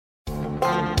It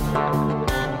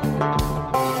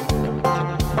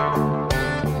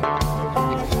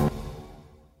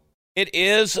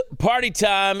is party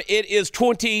time. It is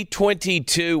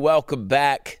 2022. Welcome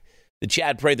back. The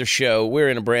Chad Prather Show. We're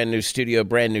in a brand new studio,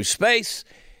 brand new space,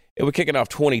 and we're kicking off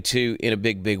 22 in a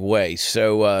big, big way.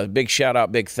 So big shout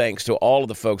out, big thanks to all of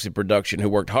the folks in production who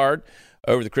worked hard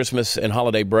over the Christmas and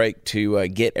holiday break to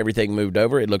get everything moved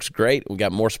over. It looks great. We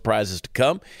got more surprises to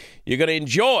come. You're going to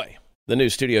enjoy the new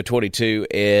Studio 22,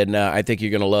 and I think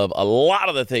you're going to love a lot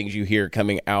of the things you hear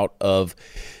coming out of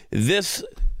this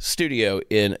studio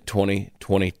in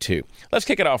 2022. Let's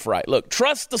kick it off right. Look,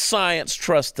 trust the science,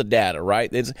 trust the data,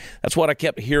 right? That's what I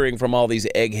kept hearing from all these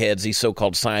eggheads, these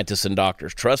so-called scientists and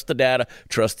doctors. Trust the data,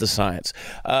 trust the science.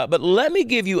 But let me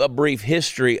give you a brief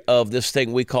history of this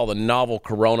thing we call the novel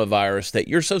coronavirus that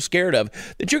you're so scared of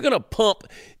that you're going to pump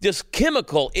this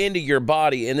chemical into your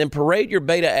body and then parade your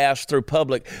beta ass through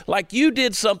public like you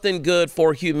did something good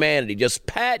for humanity, just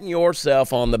patting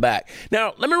yourself on the back.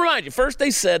 Now, let me remind you, first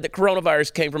they said that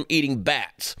coronavirus came from eating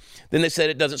bats. Then they said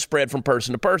it doesn't spread from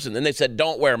person to person. Then they said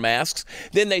don't wear masks.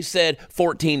 Then they said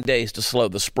 14 days to slow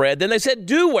the spread. Then they said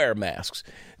do wear masks.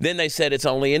 Then they said it's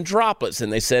only in droplets. Then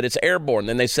they said it's airborne.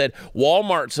 Then they said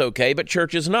Walmart's okay, but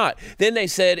church is not. Then they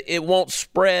said it won't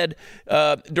spread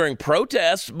during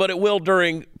protests, but it will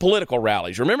during political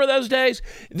rallies. Remember those days?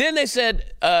 Then they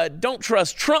said don't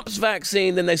trust Trump's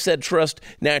vaccine. Then they said trust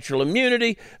natural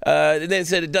immunity. Then they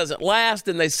said it doesn't last.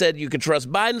 Then they said you can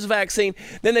trust Biden's vaccine.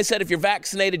 Then they said if you're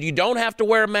vaccinated, you don't have to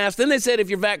wear a mask. Then they said if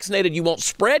you're vaccinated, you won't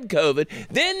spread COVID.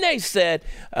 Then they said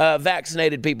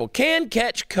vaccinated people can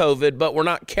catch COVID, but we're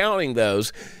not counting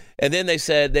those. And then they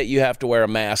said that you have to wear a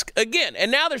mask again.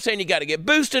 And now they're saying you got to get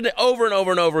boosted over and over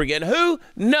and over again. Who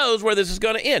knows where this is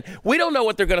going to end? We don't know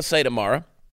what they're going to say tomorrow.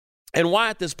 And why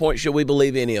at this point should we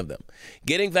believe any of them?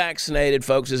 Getting vaccinated,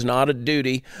 folks, is not a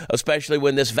duty, especially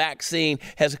when this vaccine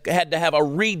has had to have a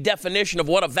redefinition of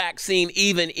what a vaccine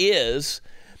even is.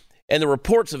 And the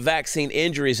reports of vaccine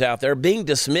injuries out there are being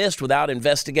dismissed without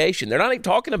investigation. They're not even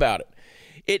talking about it.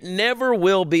 It never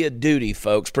will be a duty,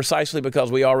 folks, precisely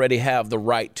because we already have the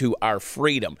right to our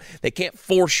freedom. They can't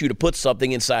force you to put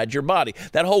something inside your body.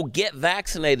 That whole get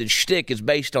vaccinated shtick is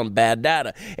based on bad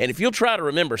data. And if you'll try to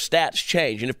remember, stats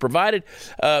change. And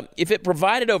if it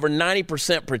provided over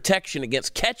 90% protection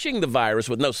against catching the virus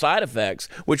with no side effects,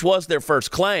 which was their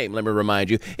first claim, let me remind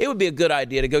you, it would be a good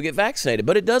idea to go get vaccinated.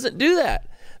 But it doesn't do that.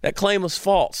 That claim was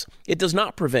false. It does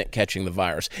not prevent catching the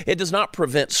virus. It does not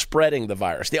prevent spreading the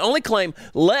virus. The only claim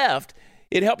left,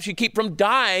 it helps you keep from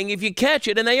dying if you catch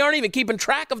it, and they aren't even keeping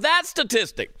track of that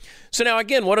statistic. So now,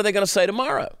 again, what are they going to say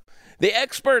tomorrow? The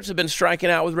experts have been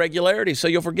striking out with regularity, so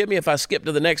you'll forgive me if I skip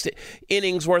to the next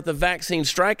innings worth of vaccine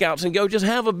strikeouts and go just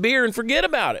have a beer and forget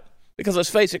about it. Because let's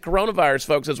face it, coronavirus,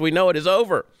 folks, as we know it, is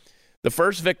over. The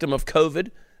first victim of COVID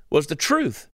was the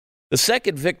truth. The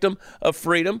second victim of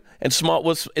freedom and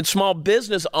small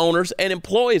business owners and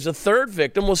employees. The third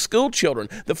victim was school children.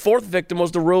 The fourth victim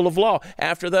was the rule of law.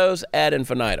 After those, ad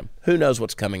infinitum. Who knows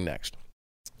what's coming next?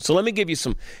 So let me give you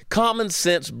some common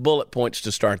sense bullet points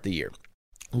to start the year.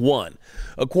 1,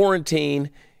 a quarantine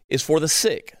is for the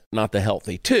sick, not the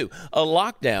healthy. 2, a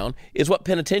lockdown is what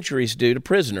penitentiaries do to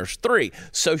prisoners. 3,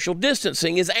 social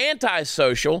distancing is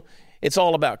antisocial. It's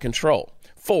all about control.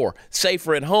 4,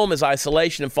 safer at home is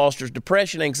isolation and fosters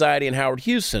depression, anxiety, and Howard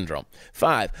Hughes syndrome.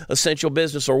 5, essential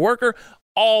business or worker.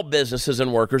 All businesses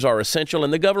and workers are essential,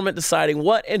 and the government deciding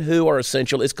what and who are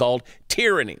essential is called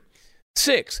tyranny.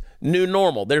 6, new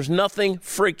normal. There's nothing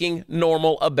freaking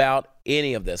normal about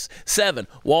any of this. 7,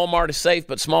 Walmart is safe,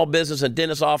 but small business and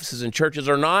dentist offices and churches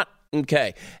are not.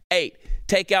 Okay. 8,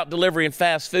 takeout, delivery, and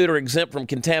fast food are exempt from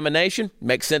contamination.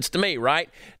 Makes sense to me, right?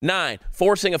 9,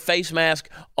 forcing a face mask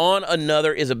on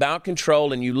another is about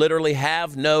control, and you literally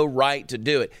have no right to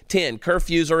do it. 10,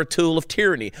 curfews are a tool of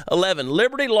tyranny. 11,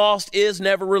 liberty lost is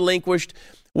never relinquished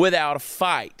without a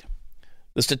fight.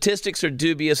 The statistics are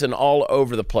dubious and all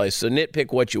over the place, so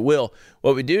nitpick what you will.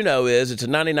 What we do know is it's a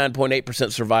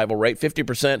 99.8% survival rate.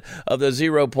 50% of the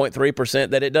 0.3%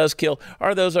 that it does kill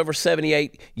are those over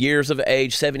 78 years of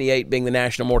age, 78 being the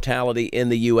national mortality in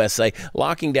the USA.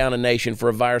 Locking down a nation for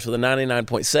a virus with a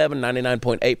 99.7,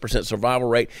 99.8% survival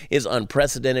rate is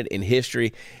unprecedented in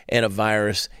history, and a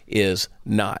virus is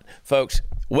not. Folks,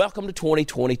 welcome to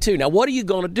 2022. Now, what are you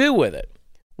going to do with it?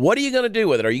 What are you going to do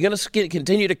with it? Are you going to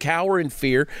continue to cower in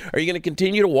fear? Are you going to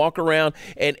continue to walk around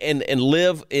and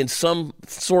live in some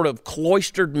sort of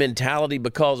cloistered mentality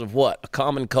because of what? A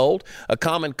common cold? A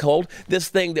common cold? This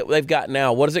thing that they've got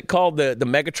now, what is it called? The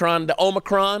Megatron, the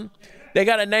Omicron? They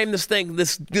got to name this thing,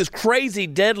 this crazy,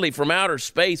 deadly from outer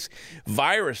space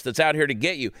virus that's out here to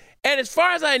get you. And as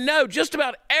far as I know, just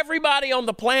about everybody on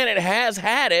the planet has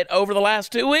had it over the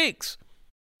last 2 weeks.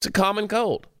 It's a common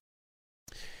cold.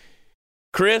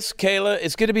 Chris, Kayla,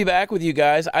 it's good to be back with you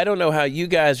guys. I don't know how you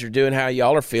guys are doing, how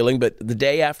y'all are feeling, but the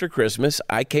day after Christmas,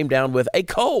 I came down with a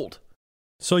cold.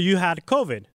 So you had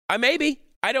COVID? Maybe.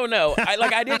 I don't know.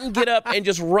 I didn't get up and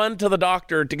just run to the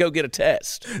doctor to go get a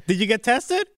test. Did you get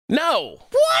tested? No.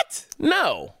 What?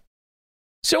 No.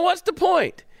 So what's the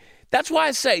point? That's why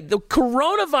I say the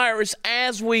coronavirus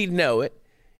as we know it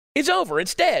is over.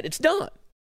 It's dead. It's done.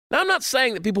 Now, I'm not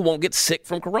saying that people won't get sick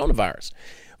from coronavirus,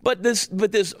 but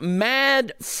this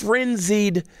mad,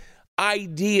 frenzied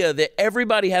idea that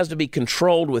everybody has to be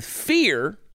controlled with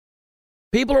fear,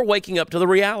 people are waking up to the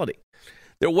reality.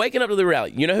 They're waking up to the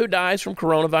reality. You know who dies from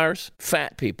coronavirus?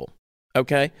 Fat people,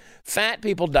 okay? Fat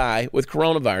people die with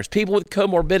coronavirus. People with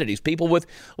comorbidities, people with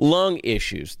lung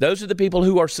issues. Those are the people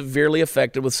who are severely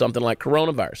affected with something like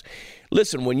coronavirus.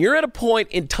 Listen, when you're at a point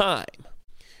in time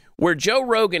where Joe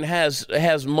Rogan has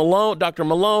Malone, Dr.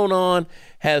 Malone on,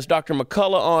 has Dr.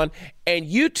 McCullough on, and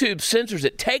YouTube censors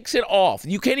it, takes it off.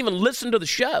 You can't even listen to the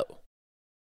show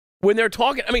when they're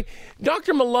talking. I mean,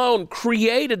 Dr. Malone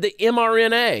created the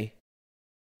mRNA.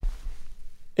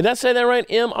 Did I say that right?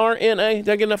 mRNA? Did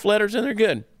I get enough letters in there?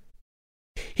 Good.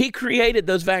 He created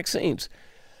those vaccines.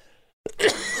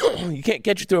 You can't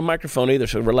get you through a microphone either,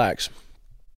 so relax.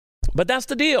 But that's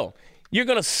the deal. You're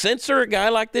going to censor a guy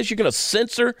like this? You're going to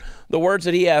censor the words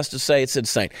that he has to say? It's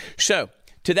insane. So,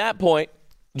 to that point,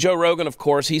 Joe Rogan, of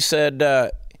course, he said,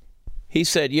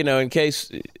 you know, in case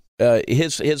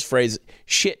his phrase,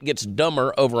 shit gets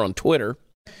dumber over on Twitter,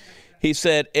 he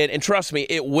said, and trust me,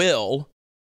 it will,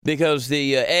 because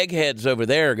the eggheads over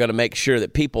there are going to make sure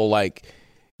that people like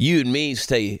you and me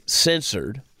stay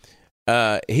censored.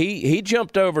 He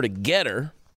jumped over to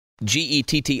Getter,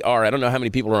 Gettr. I don't know how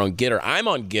many people are on Getter. I'm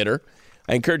on Getter.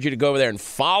 I encourage you to go over there and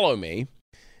follow me.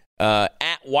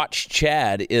 At Watch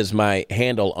Chad is my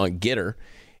handle on Getter.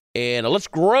 And let's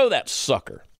grow that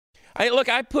sucker.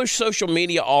 I push social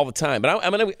media all the time, but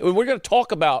we're going to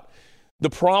talk about the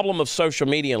problem of social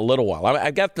media in a little while.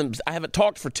 I haven't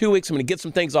talked for 2 weeks. I'm going to get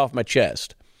some things off my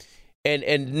chest.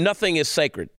 And nothing is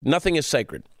sacred. Nothing is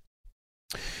sacred.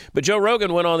 But Joe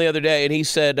Rogan went on the other day, and he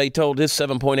said he told his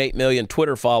 7.8 million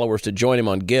Twitter followers to join him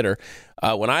on Getter.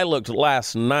 When I looked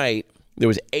last night, there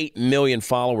was 8 million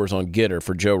followers on Getter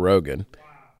for Joe Rogan.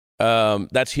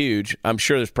 That's huge. I'm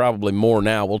sure there's probably more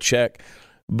now. We'll check.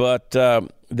 But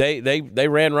they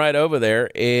ran right over there,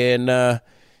 and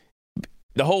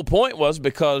the whole point was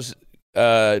because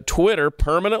Twitter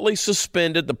permanently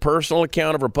suspended the personal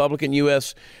account of Republican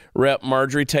U.S. Rep.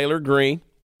 Marjorie Taylor Greene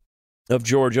of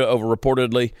Georgia over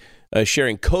reportedly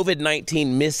sharing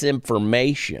COVID-19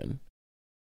 misinformation.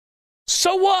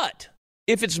 So what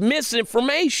if it's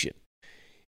misinformation?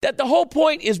 That the whole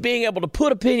point is being able to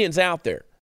put opinions out there,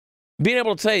 being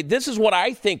able to say, this is what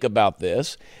I think about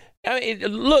this. I mean,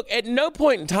 look, at no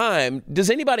point in time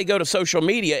does anybody go to social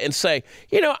media and say,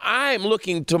 you know, I'm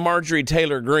looking to Marjorie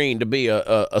Taylor Greene to be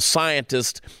a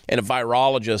scientist and a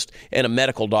virologist and a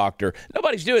medical doctor.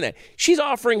 Nobody's doing that. She's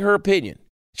offering her opinion.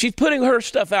 She's putting her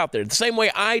stuff out there the same way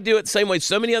I do it, the same way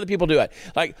so many other people do it.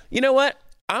 Like, you know what?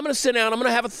 I'm going to sit down, I'm going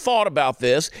to have a thought about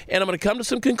this, and I'm going to come to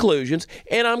some conclusions,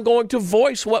 and I'm going to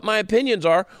voice what my opinions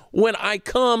are when I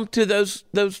come to those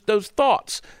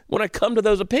thoughts, when I come to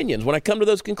those opinions, when I come to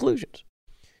those conclusions.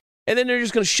 And then they're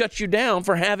just going to shut you down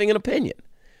for having an opinion.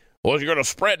 Well, you're going to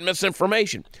spread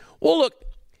misinformation. Well, look,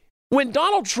 when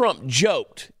Donald Trump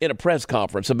joked in a press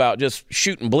conference about just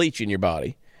shooting bleach in your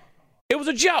body, it was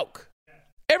a joke.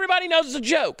 Everybody knows it's a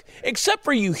joke, except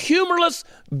for you humorless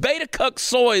beta cuck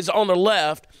soys on the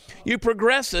left, you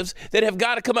progressives that have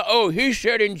got to come out, oh, he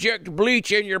should inject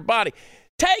bleach in your body.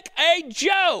 Take a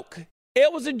joke.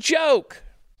 It was a joke.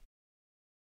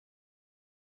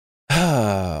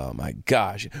 Oh, my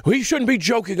gosh. We shouldn't be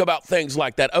joking about things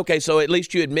like that. Okay, so at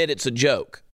least you admit it's a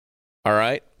joke. All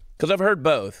right? Because I've heard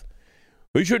both.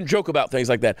 We shouldn't joke about things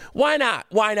like that. Why not?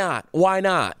 Why not? Why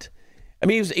not? I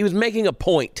mean, he was making a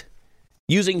point.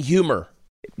 Using humor.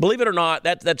 Believe it or not,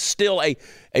 that's still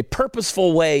a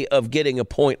purposeful way of getting a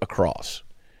point across.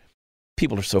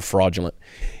 People are so fraudulent.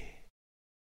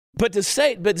 But to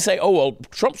say, oh, well,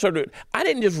 Trump started, I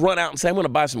didn't just run out and say, I'm going to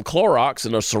buy some Clorox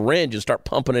and a syringe and start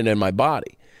pumping it in my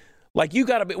body. Like, you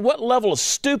got to be, what level of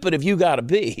stupid have you got to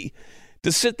be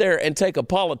to sit there and take a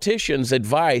politician's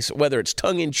advice, whether it's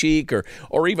tongue-in-cheek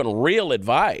or even real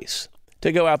advice,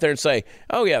 to go out there and say,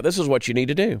 oh, yeah, this is what you need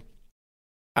to do.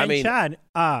 I mean, Chad,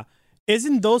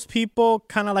 isn't those people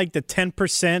kind of like the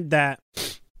 10% that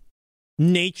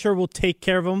nature will take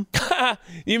care of them?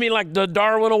 You mean like the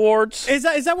Darwin Awards? Is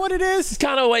that what it is? It's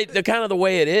kind of the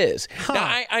way it is. Huh.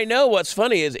 Now, I know what's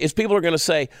funny is people are going to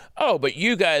say, oh, but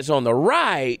you guys on the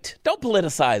right, don't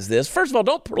politicize this. First of all,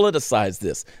 don't politicize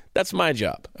this. That's my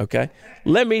job, okay?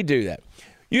 Let me do that.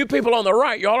 You people on the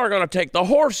right, y'all are going to take the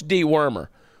horse dewormer.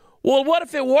 Well, what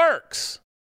if it works?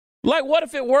 Like, what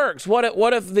if it works? What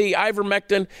if the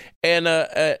ivermectin and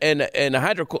the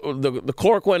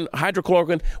chloroquine,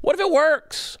 hydrochloroquine, what if it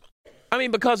works? I mean,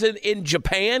 because in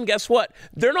Japan, guess what?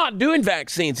 They're not doing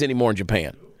vaccines anymore in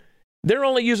Japan. They're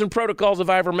only using protocols of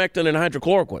ivermectin and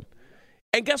hydrochloroquine.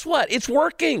 And guess what? It's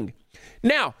working.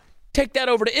 Now, take that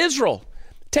over to Israel.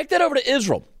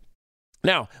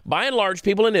 Now, by and large,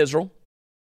 people in Israel,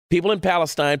 people in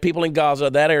Palestine, people in Gaza,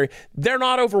 that area, they're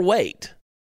not overweight,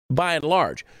 by and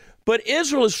large. But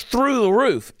Israel is through the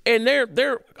roof, and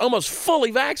they're almost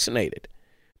fully vaccinated.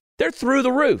 They're through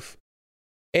the roof.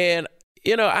 And,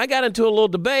 you know, I got into a little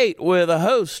debate with a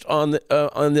host on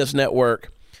this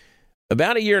network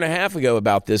about a year and a half ago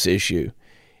about this issue.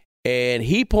 And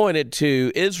he pointed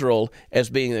to Israel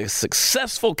as being a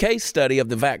successful case study of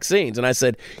the vaccines. And I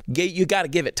said, you got to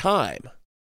give it time.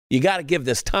 You got to give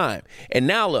this time. And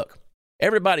now, look,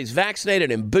 everybody's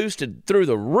vaccinated and boosted through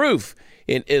the roof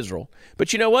in Israel.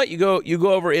 But you know what? You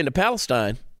go over into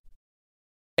Palestine,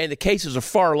 and the cases are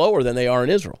far lower than they are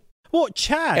in Israel. Well,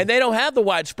 Chad. And they don't have the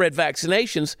widespread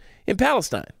vaccinations in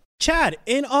Palestine. Chad,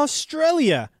 in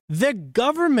Australia, the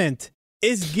government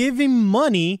is giving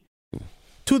money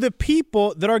to the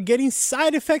people that are getting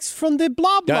side effects from the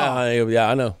blah, blah. Yeah,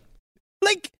 I know.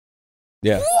 Like,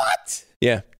 yeah. What?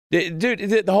 Yeah.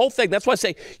 Dude, the whole thing, that's why I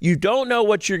say you don't know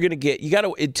what you're going to get. You got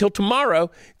to, until tomorrow,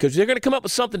 because they're going to come up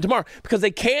with something tomorrow, because they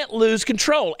can't lose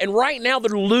control. And right now,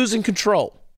 they're losing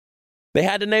control. They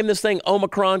had to name this thing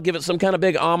Omicron, give it some kind of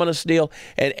big ominous deal.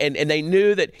 And they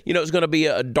knew that, you know, it was going to be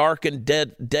a dark and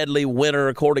deadly winter,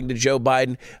 according to Joe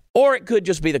Biden. Or it could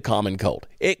just be the common cold.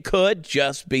 It could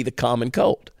just be the common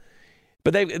cold.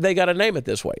 But they got to name it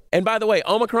this way. And by the way,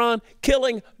 Omicron,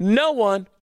 killing no one,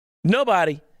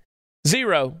 nobody,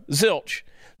 zero, zilch.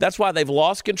 That's why they've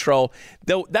lost control.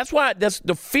 That's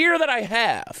the fear that I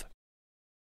have.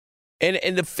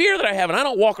 And the fear that I have, and I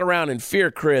don't walk around in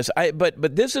fear, Chris,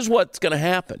 but this is what's going to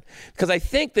happen. Because I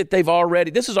think that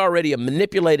this is already a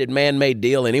manipulated man-made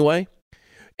deal anyway.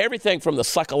 Everything from the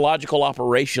psychological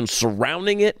operations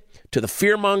surrounding it, to the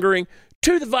fear-mongering,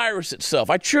 to the virus itself.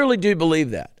 I truly do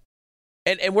believe that.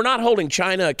 And we're not holding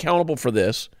China accountable for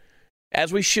this,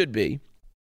 as we should be.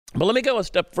 But let me go a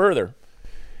step further.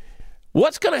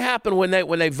 What's going to happen when they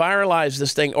viralize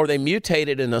this thing, or they mutate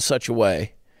it in such a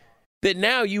way that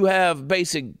now you have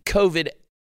basic COVID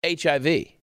HIV?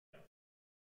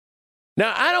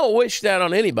 Now, I don't wish that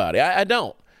on anybody. I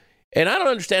don't. And I don't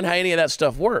understand how any of that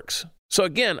stuff works. So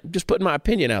again, I'm just putting my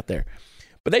opinion out there.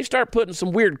 But they start putting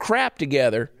some weird crap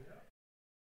together.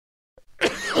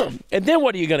 And then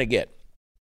what are you going to get?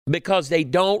 Because they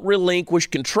don't relinquish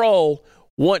control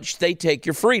once they take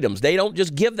your freedoms. They don't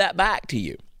just give that back to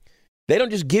you. They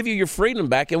don't just give you your freedom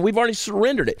back, and we've already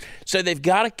surrendered it. So they've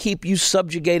got to keep you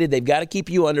subjugated. They've got to keep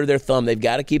you under their thumb. They've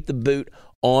got to keep the boot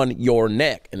on your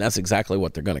neck, and that's exactly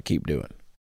what they're going to keep doing.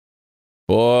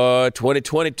 Boy,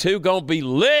 2022 going to be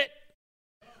lit.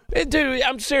 Dude,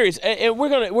 I'm serious. And we're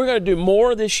going to do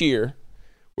more this year.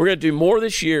 We're going to do more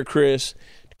this year, Chris,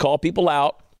 to call people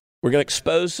out. We're going to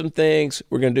expose some things.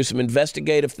 We're going to do some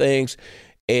investigative things.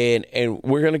 And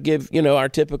we're going to give, our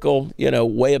typical,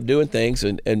 way of doing things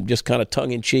and just kind of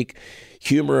tongue-in-cheek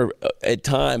humor at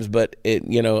times, but,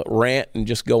 rant and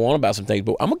just go on about some things.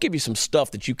 But I'm going to give you some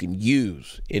stuff that you can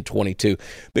use in 22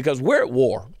 because we're at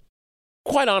war.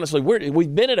 Quite honestly,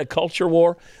 we've been in a culture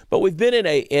war, but we've been in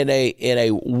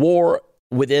a war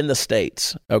within the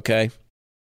states, okay?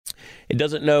 It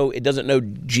doesn't know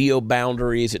geo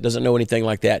boundaries. It doesn't know anything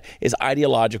like that. It's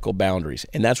ideological boundaries,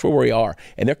 and that's where we are.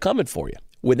 And they're coming for you.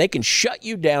 When they can shut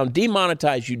you down,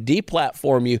 demonetize you,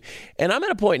 deplatform you. And I'm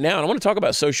at a point now, and I want to talk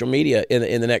about social media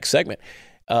in the next segment,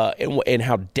 and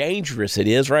how dangerous it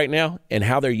is right now, and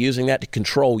how they're using that to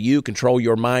control you, control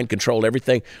your mind, control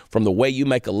everything from the way you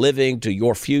make a living to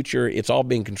your future. It's all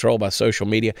being controlled by social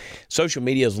media. Social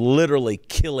media is literally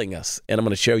killing us, and I'm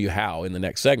going to show you how in the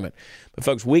next segment. But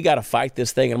folks, we got to fight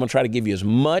this thing, and I'm going to try to give you as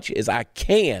much as I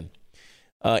can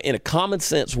in a common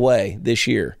sense way this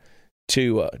year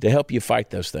to help you fight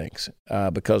those things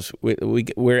because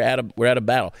we're at a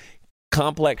battle.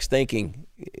 Complex thinking,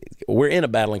 we're in a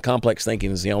battle, and complex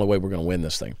thinking is the only way we're going to win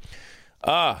this thing.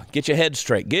 Get your head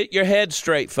straight. Get your head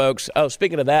straight, folks. Oh,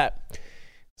 speaking of that,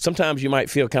 sometimes you might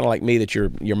feel kind of like me that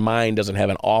your mind doesn't have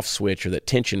an off switch or that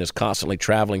tension is constantly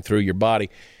traveling through your body.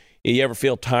 You ever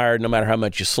feel tired no matter how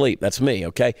much you sleep? That's me,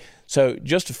 okay? So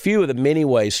just a few of the many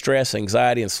ways stress,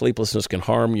 anxiety, and sleeplessness can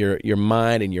harm your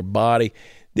mind and your body.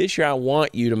 This year, I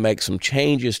want you to make some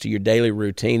changes to your daily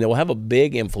routine that will have a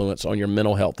big influence on your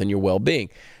mental health and your well-being.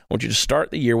 I want you to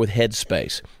start the year with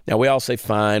Headspace. Now, we all say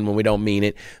fine when we don't mean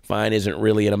it. Fine isn't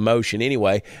really an emotion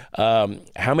anyway. How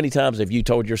many times have you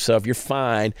told yourself you're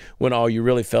fine when all you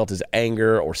really felt is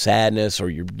anger or sadness or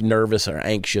you're nervous or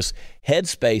anxious?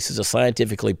 Headspace is a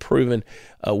scientifically proven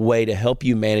way to help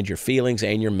you manage your feelings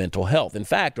and your mental health. In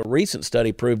fact, a recent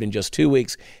study proved in just 2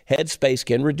 weeks, Headspace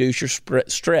can reduce your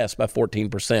stress by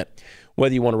 14%.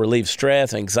 Whether you want to relieve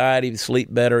stress, anxiety,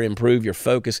 sleep better, improve your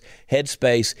focus,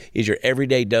 Headspace is your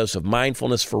everyday dose of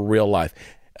mindfulness for real life.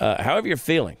 However you're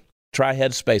feeling, try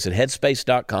Headspace at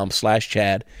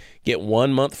headspace.com/Chad. Get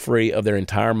 1 month free of their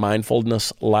entire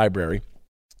mindfulness library.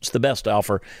 It's the best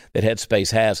offer that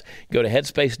Headspace has. Go to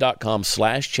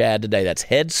headspace.com/Chad today. That's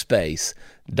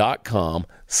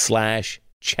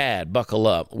headspace.com/Chad. Buckle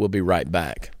up. We'll be right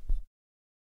back.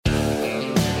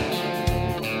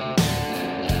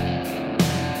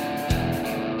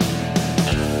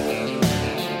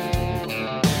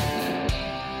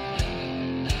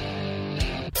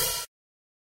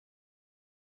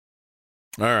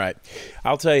 All right.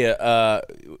 I'll tell you,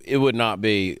 it would not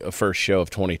be a first show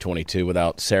of 2022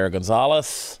 without Sara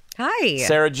Gonzales. Hi.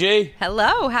 Sarah G.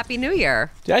 Hello. Happy New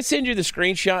Year. Did I send you the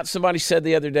screenshot somebody said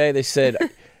the other day? They said,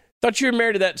 thought you were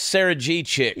married to that Sarah G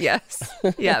chick. Yes.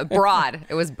 Yeah. Broad.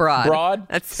 It was Broad. Broad?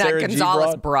 That's Sarah that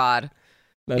Gonzales Broad.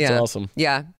 That's awesome.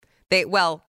 Yeah. They,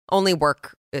 only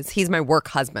work. He's my work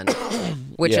husband,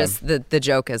 which is the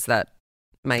joke is that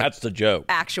that's the joke.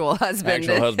 Actual husband's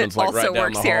like also right down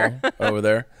works the here. hall over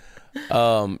there.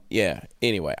 Yeah.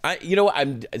 Anyway, you know what?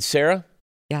 I'm Sarah.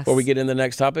 Yes. Before we get into the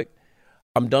next topic,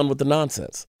 I'm done with the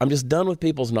nonsense. I'm just done with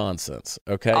people's nonsense.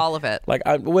 Okay. All of it. Like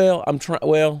I'm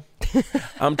trying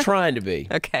to be.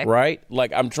 Okay. Right.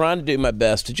 Like I'm trying to do my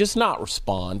best to just not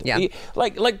respond. Yeah.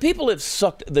 Like people have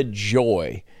sucked the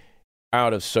joy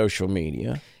out of social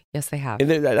media. Yes, they have.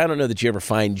 And I don't know that you ever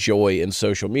find joy in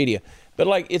social media, but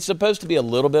like it's supposed to be a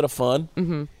little bit of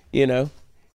fun, you know?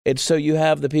 And so you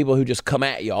have the people who just come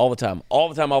at you all the time.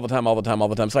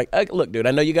 It's like, look, dude,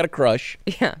 I know you got a crush.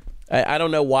 Yeah. I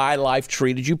don't know why life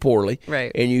treated you poorly.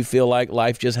 Right. And you feel like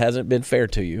life just hasn't been fair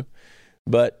to you.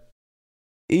 But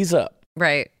ease up.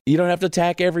 Right. You don't have to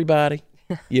attack everybody.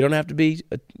 You don't have to be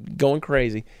going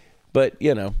crazy. But,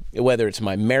 you know, whether it's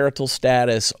my marital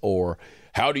status or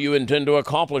how do you intend to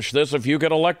accomplish this if you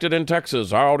get elected in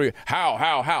Texas? How?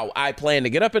 I plan to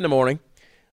get up in the morning,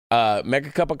 make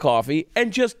a cup of coffee,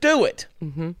 and just do it.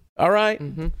 Mm-hmm. All right?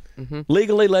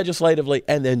 Legally, legislatively,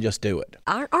 and then just do it.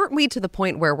 Aren't we to the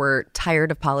point where we're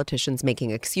tired of politicians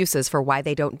making excuses for why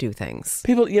they don't do things?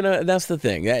 People, you know, that's the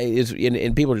thing.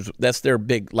 And people, that's their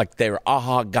big, like their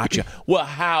aha, gotcha. Well,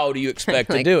 how do you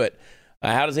expect to do it?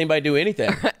 How does anybody do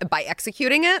anything? By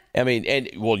executing it? I mean,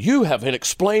 you haven't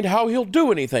explained how he'll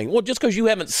do anything. Well, just because you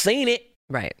haven't seen it,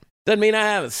 right, doesn't mean I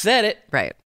haven't said it.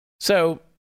 Right. So,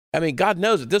 I mean, God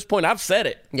knows at this point I've said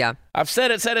it. Yeah. I've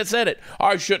said it.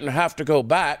 I shouldn't have to go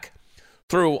back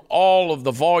through all of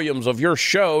the volumes of your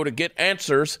show to get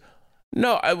answers.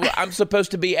 No, I'm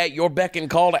supposed to be at your beck and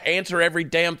call to answer every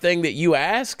damn thing that you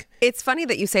ask. It's funny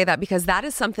that you say that because that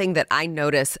is something that I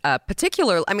notice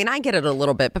particularly, I mean, I get it a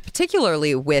little bit, but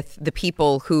particularly with the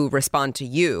people who respond to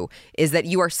you is that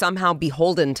you are somehow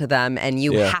beholden to them and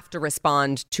you have to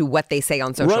respond to what they say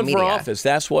on social media. Run for office.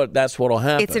 That's what'll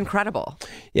happen. It's incredible.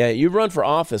 Yeah, you run for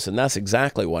office and that's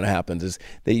exactly what happens is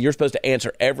that you're supposed to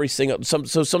answer every single, some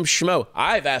schmo.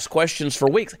 I've asked questions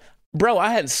for weeks. Bro,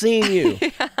 I hadn't seen you.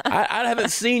 I haven't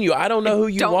seen you. I don't know who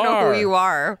you are. Don't know who you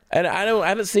are. And I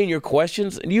haven't seen your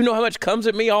questions. And you know how much comes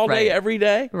at me all day, every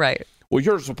day? Right. Well,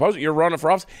 you're running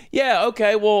for office. Yeah,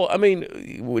 okay. Well, I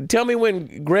mean, tell me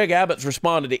when Greg Abbott's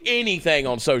responded to anything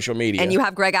on social media. And you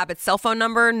have Greg Abbott's cell phone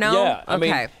number? No? Yeah. I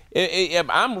mean,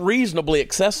 I'm reasonably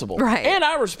accessible. Right. And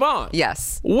I respond.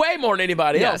 Yes. Way more than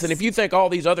anybody else. And if you think all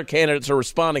these other candidates are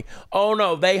responding, oh,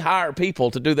 no, they hire people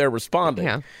to do their responding.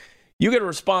 Yeah. You get a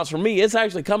response from me. It's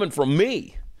actually coming from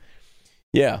me.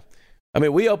 Yeah. I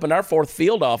mean, we opened our fourth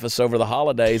field office over the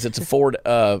holidays. It's a Ford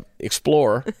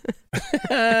Explorer.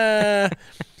 So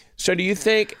do you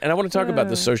think, and I want to talk about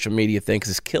the social media thing because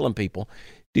it's killing people.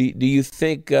 Do you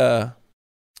think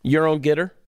you're on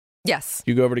Getter? Yes.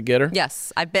 You go over to Getter?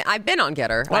 Yes. I've been on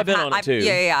Getter. Well, I've been on it too.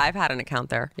 Yeah. I've had an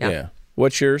account there. Yeah.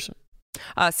 What's yours?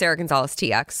 Sara Gonzales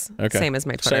TX. Okay. Same as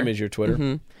my Twitter. Same as your Twitter.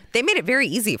 Mm-hmm. They made it very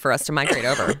easy for us to migrate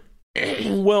over.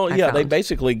 Well, they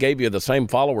basically gave you the same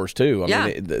followers too. I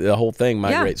mean, the whole thing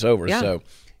migrates over. So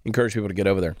encourage people to get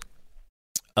over there.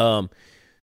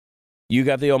 You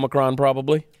got the Omicron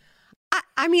probably?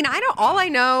 I mean, I don't. All I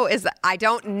know is that I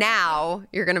don't now.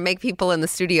 You're going to make people in the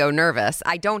studio nervous.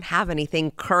 I don't have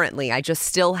anything currently. I just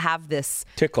still have this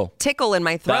tickle in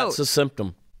my throat. That's a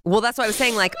symptom. Well, that's what I was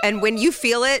saying. Like, and when you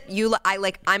feel it,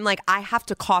 I'm like, I have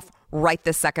to cough right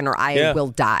this second, or I will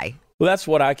die. Well, that's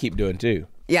what I keep doing too.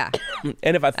 Yeah.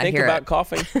 And if I think about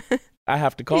coughing, I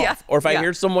have to cough. Yeah. Or if I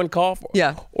hear someone cough,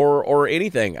 or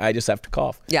anything, I just have to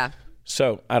cough. Yeah.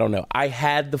 So I don't know. I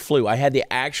had the flu. I had the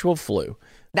actual flu.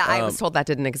 That I was told that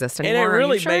didn't exist anymore. And it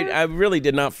really I really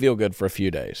did not feel good for a few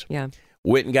days. Yeah.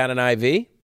 Went and got an IV,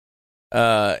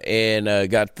 and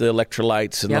got the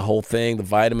electrolytes and the whole thing, the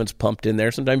vitamins pumped in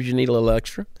there. Sometimes you need a little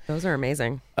extra. Those are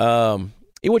amazing.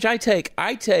 Which I take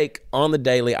on the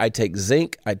daily. I take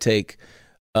zinc. I take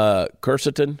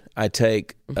quercetin. I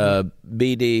take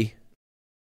BDC.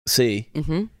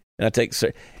 Mm-hmm. And I take,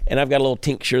 and I've got a little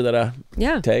tincture that I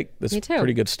take. That's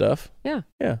pretty good stuff. Yeah.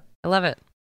 Yeah. I love it.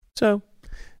 So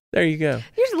there you go.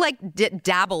 You're like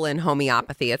dabble in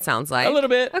homeopathy, it sounds like. A little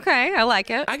bit. Okay, I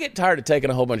like it. I get tired of taking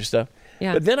a whole bunch of stuff.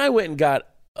 Yeah. But then I went and got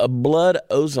a blood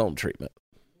ozone treatment.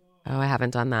 Oh, I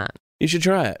haven't done that. You should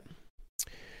try it.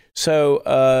 So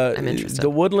I'm interested. The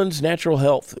Woodlands Natural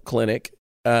Health Clinic,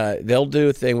 they'll do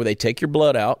a thing where they take your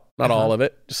blood out, not all of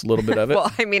it, just a little bit of it.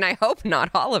 Well, I mean, I hope not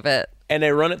all of it. And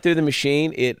they run it through the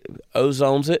machine. It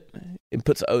ozones it.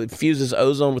 It fuses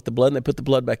ozone with the blood, and they put the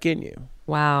blood back in you.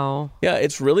 Wow. Yeah,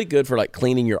 it's really good for like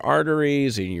cleaning your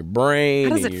arteries and your brain.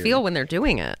 How does it feel when they're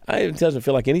doing it? It doesn't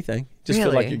feel like anything. It just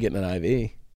feels like you're getting an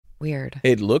IV. Weird.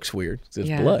 It looks weird. It's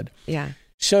blood. Yeah.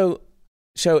 So,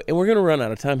 and we're going to run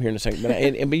out of time here in a second.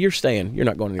 But you're staying. You're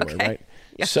not going anywhere, right?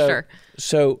 Yeah, sure.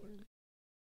 So,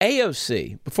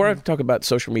 AOC. Before I talk about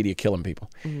social media killing people,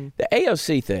 the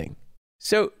AOC thing.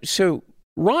 So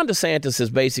Ron DeSantis has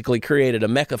basically created a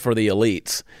mecca for the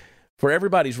elites, where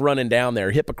everybody's running down there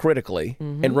hypocritically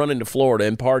and running to Florida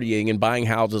and partying and buying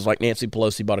houses like Nancy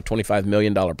Pelosi bought a $25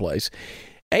 million place.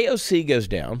 AOC goes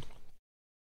down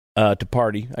to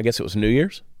party. I guess it was New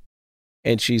Year's,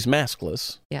 and she's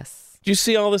maskless. Yes. Did you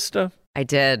see all this stuff? I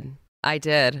did.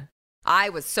 I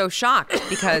was so shocked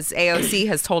because AOC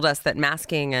has told us that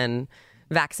masking and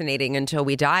vaccinating until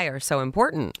we die are so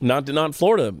important. Not in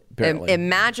Florida, apparently.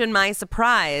 Imagine my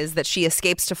surprise that she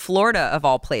escapes to Florida, of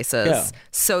all places,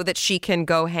 so that she can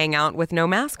go hang out with no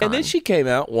mask on. And then she came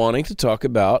out wanting to talk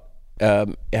about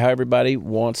how everybody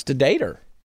wants to date her.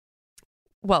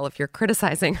 Well, if you're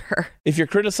criticizing her. If you're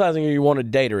criticizing her, you want to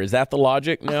date her. Is that the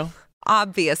logic now?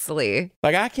 Obviously.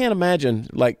 Like, I can't imagine,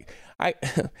 like...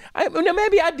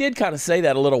 maybe I did kind of say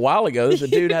that a little while ago. The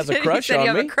dude has a crush on me.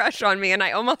 You have a crush on me, and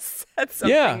I almost said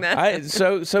something. Yeah,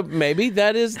 so maybe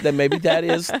that is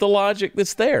the logic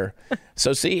that's there.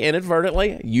 So see,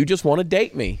 inadvertently, you just want to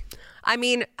date me. I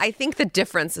mean, I think the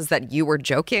difference is that you were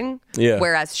joking,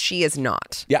 whereas she is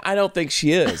not. Yeah, I don't think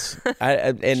she is. She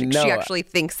actually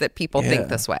thinks that people think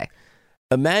this way.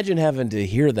 Imagine having to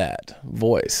hear that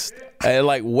voice,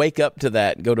 like wake up to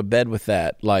that, go to bed with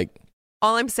that, like.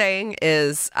 All I'm saying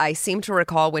is I seem to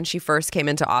recall when she first came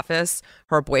into office,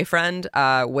 her boyfriend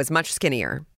was much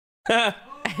skinnier. And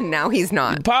now he's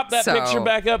not. Pop that picture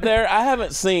back up there. I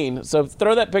haven't seen. So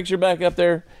throw that picture back up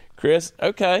there, Chris.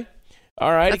 Okay.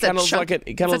 All right. It kind of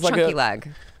looks like a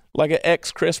leg. Like an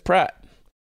ex-Chris Pratt.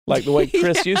 Like the way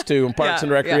Chris used to in Parks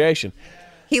and Recreation. Yeah.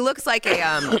 He looks like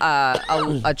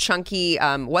a chunky,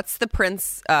 what's the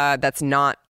prince that's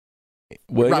not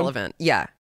relevant? Yeah.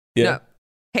 No,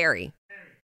 Harry.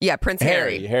 Yeah, Prince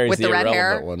Harry. Harry's with the red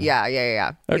hair. One.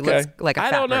 Yeah. Okay. He looks like a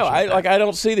fat I don't know. version I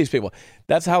don't see these people.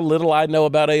 That's how little I know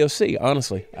about AOC.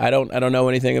 Honestly, I don't know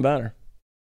anything about her.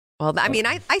 Well, I mean,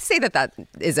 I say that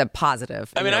is a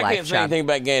positive. I mean, I can't say anything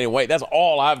about gaining weight. That's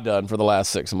all I've done for the last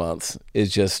 6 months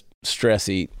is just stress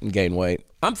eat and gain weight.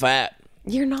 I'm fat.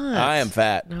 You're not. I am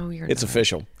fat. No, you're not. It's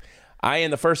official.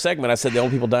 In the first segment, I said the only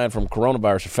people dying from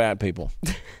coronavirus are fat people.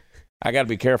 I got to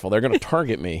be careful. They're going to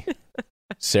target me.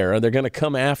 Sarah, they're going to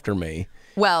come after me.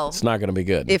 Well, it's not going to be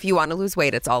good. If you want to lose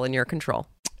weight, it's all in your control.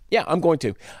 Yeah, I'm going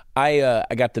to. I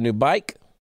got the new bike.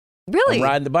 Really? I'm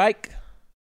riding the bike.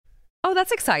 Oh,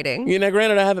 that's exciting. You know,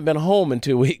 granted, I haven't been home in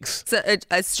 2 weeks. So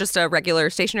it's just a regular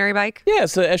stationary bike? Yeah,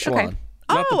 it's the Echelon. Okay.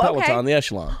 Not the Peloton, the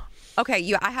Echelon.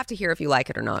 Okay, I have to hear if you like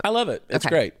it or not. I love it. It's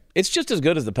great. It's just as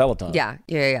good as the Peloton. Yeah.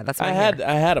 That's what I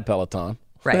had a Peloton.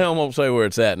 Right. I won't say where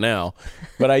it's at now,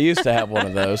 but I used to have one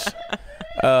of those.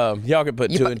 Y'all can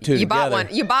put two and two together.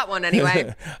 You bought one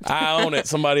anyway. I own it.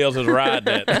 Somebody else is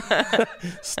riding it.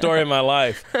 Story of my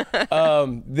life.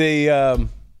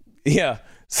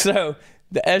 So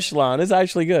the Echelon is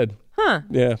actually good. Huh.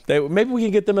 Yeah. Maybe we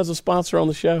can get them as a sponsor on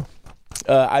the show.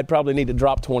 I'd probably need to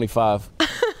drop 25.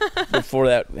 before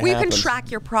that happens. You can track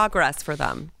your progress for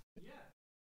them.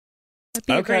 That'd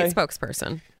be a great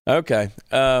spokesperson. Okay.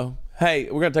 Hey,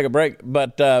 we're going to take a break,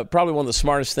 but probably one of the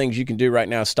smartest things you can do right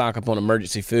now is stock up on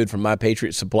emergency food from My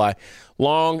Patriot Supply.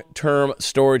 Long-term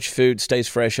storage food stays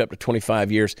fresh up to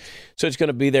 25 years, so it's going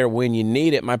to be there when you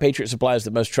need it. My Patriot Supply is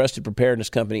the most trusted preparedness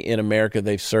company in America.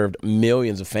 They've served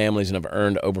millions of families and have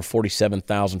earned over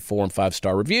 47,000 4- and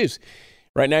 5-star reviews.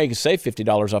 Right now, you can save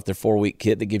 $50 off their 4-week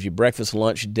kit that gives you breakfast,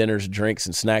 lunch, dinners, drinks,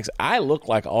 and snacks. I look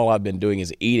like all I've been doing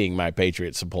is eating My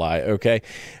Patriot Supply, okay?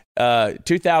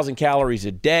 2,000 calories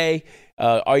a day.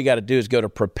 All you got to do is go to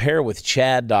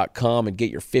preparewithchad.com and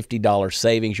get your $50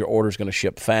 savings. Your order is going to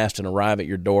ship fast and arrive at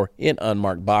your door in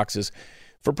unmarked boxes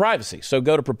for privacy. So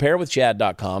go to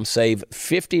preparewithchad.com, save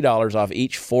 $50 off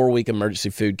each 4-week emergency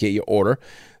food kit you order.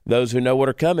 Those who know what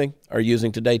are coming are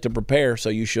using today to prepare, so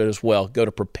you should as well. Go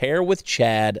to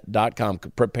preparewithchad.com.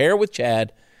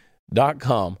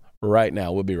 Preparewithchad.com right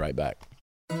now. We'll be right back.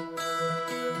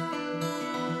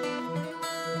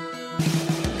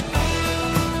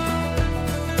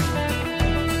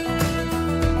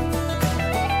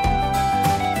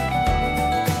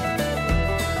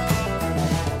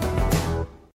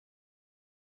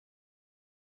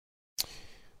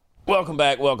 Welcome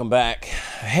back.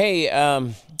 Hey,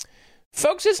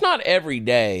 folks, it's not every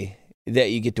day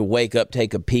that you get to wake up,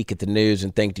 take a peek at the news,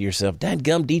 and think to yourself,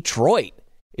 dadgum, Detroit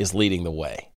is leading the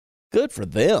way. Good for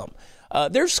them.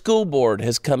 Their school board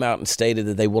has come out and stated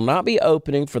that they will not be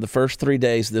opening for the first 3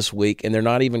 days this week, and they're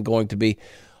not even going to be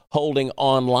holding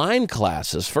online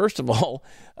classes. First of all,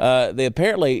 they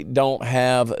apparently don't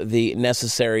have the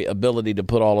necessary ability to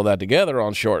put all of that together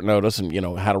on short notice and,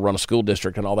 how to run a school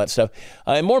district and all that stuff.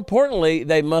 And more importantly,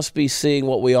 they must be seeing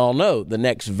what we all know. The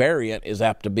next variant is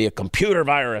apt to be a computer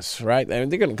virus, right? I mean,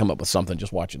 they're going to come up with something.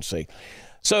 Just watch and see.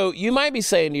 So you might be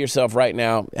saying to yourself right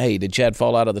now, hey, did Chad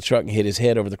fall out of the truck and hit his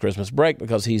head over the Christmas break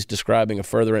because he's describing a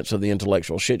furtherance of the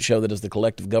intellectual shit show that is the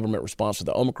collective government response to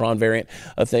the Omicron variant,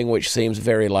 a thing which seems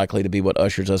very likely to be what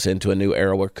ushers us into a new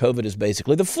era where COVID is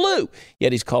basically the flu.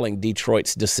 Yet he's calling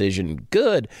Detroit's decision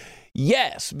good.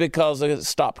 Yes, because a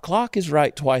stopped clock is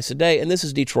right twice a day, and this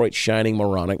is Detroit's shining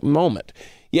moronic moment.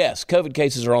 Yes, COVID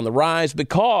cases are on the rise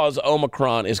because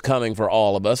Omicron is coming for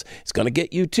all of us. It's going to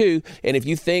get you too. And if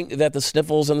you think that the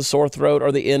sniffles and the sore throat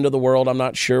are the end of the world, I'm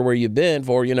not sure where you've been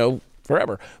for,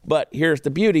 forever. But here's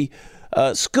the beauty.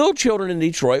 School children in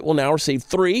Detroit will now receive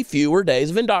 3 fewer days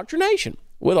of indoctrination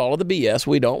with all of the BS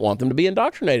we don't want them to be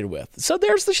indoctrinated with. So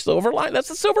there's the silver lining. That's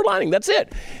the silver lining. That's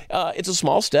it. It's a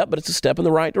small step, but it's a step in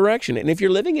the right direction. And if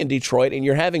you're living in Detroit and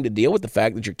you're having to deal with the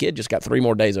fact that your kid just got 3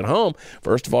 more days at home,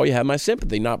 first of all, you have my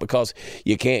sympathy, not because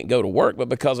you can't go to work, but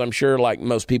because I'm sure, like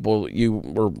most people, you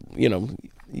were,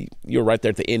 you're right there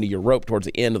at the end of your rope towards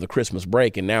the end of the Christmas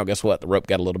break. And now, guess what? The rope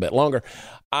got a little bit longer.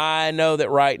 I know that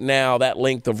right now that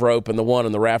length of rope and the one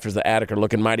in the rafters of the attic are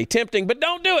looking mighty tempting, but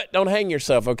don't do it. Don't hang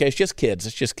yourself, okay? It's just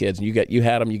kids. And you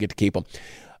had them, you get to keep them.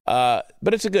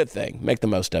 But it's a good thing. Make the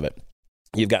most of it.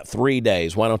 You've got 3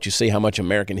 days. Why don't you see how much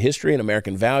American history and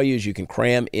American values you can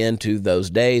cram into those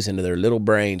days, into their little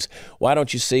brains? Why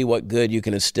don't you see what good you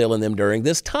can instill in them during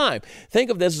this time? Think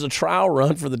of this as a trial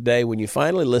run for the day when you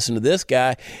finally listen to this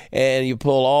guy and you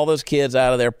pull all those kids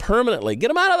out of there permanently. Get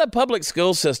them out of the public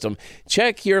school system.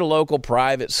 Check your local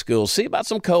private schools. See about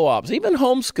some co-ops, even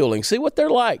homeschooling. See what they're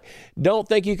like. Don't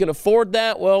think you can afford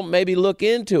that? Well, maybe look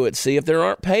into it. See if there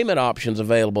aren't payment options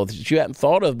available that you hadn't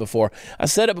thought of before. I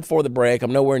said it before the break.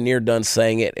 I'm nowhere near done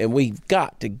saying it, and we've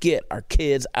got to get our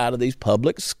kids out of these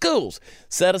public schools.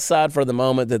 Set aside for the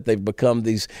moment that they've become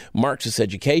these Marxist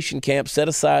education camps. Set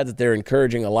aside that they're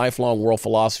encouraging a lifelong world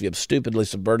philosophy of stupidly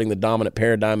subverting the dominant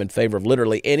paradigm in favor of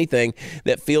literally anything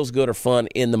that feels good or fun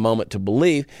in the moment to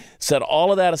believe. Set all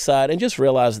of that aside and just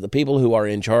realize that the people who are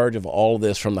in charge of all of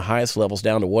this, from the highest levels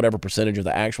down to whatever percentage of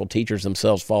the actual teachers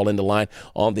themselves fall into line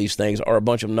on these things, are a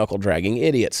bunch of knuckle-dragging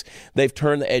idiots. They've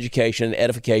turned the education and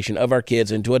edification of our kids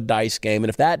into a dice game, and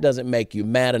if that doesn't make you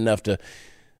mad enough to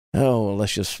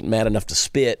mad enough to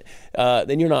spit,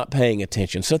 then you're not paying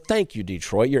attention. So thank you,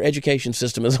 Detroit. Your education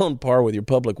system is on par with your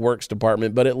public works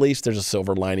department, but at least there's a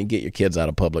silver lining. Get your kids out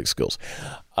of public schools.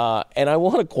 And I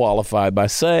want to qualify by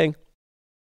saying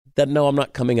that, no, I'm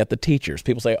not coming at the teachers.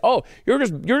 People say, oh, you're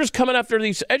just coming after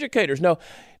these educators. No,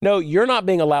 you're not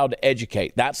being allowed to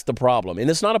educate. That's the problem. And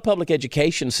it's not a public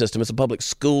education system. It's a public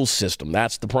school system.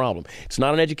 That's the problem. It's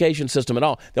not an education system at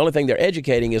all. The only thing they're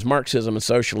educating is Marxism and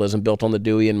socialism built on the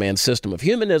Dewey man system of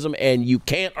humanism, and you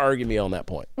can't argue me on that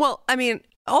point. Well, I mean,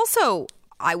 also,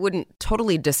 I wouldn't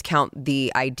totally discount the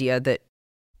idea that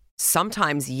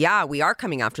sometimes, we are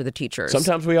coming after the teachers.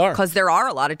 Sometimes we are. Because there are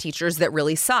a lot of teachers that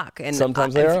really suck. And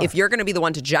sometimes they are. If you're going to be the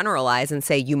one to generalize and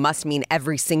say you must mean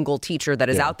every single teacher that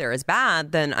is out there is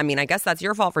bad, then, I mean, I guess that's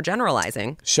your fault for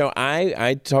generalizing. So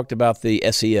I talked about the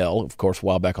SEL, of course, a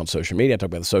while back on social media. I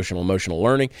talked about the social emotional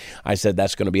learning. I said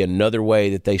that's going to be another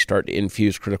way that they start to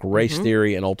infuse critical race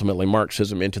theory and ultimately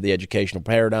Marxism into the educational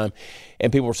paradigm.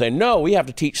 And people were saying, no, we have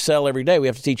to teach SEL every day. We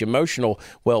have to teach emotional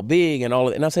well-being and all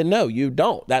of that. And I said, no, you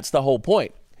don't. That's the whole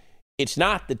point. It's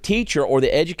not the teacher or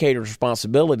the educator's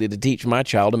responsibility to teach my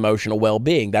child emotional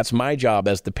well-being. That's my job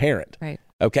as the parent. Right.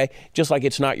 Okay? Just like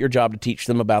it's not your job to teach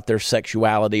them about their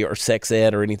sexuality or sex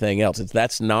ed or anything else.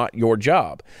 That's not your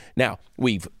job. Now,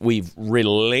 we've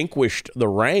relinquished the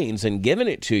reins and given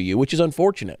it to you, which is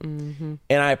unfortunate. And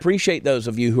I appreciate those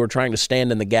of you who are trying to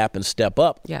stand in the gap and step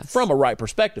up from a right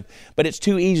perspective. But it's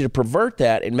too easy to pervert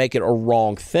that and make it a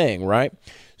wrong thing, right?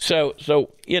 So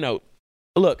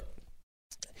look,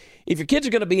 if your kids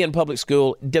are going to be in public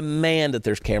school, demand that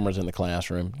there's cameras in the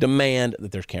classroom. Demand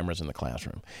that there's cameras in the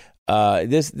classroom.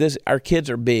 Our kids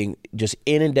are being just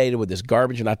inundated with this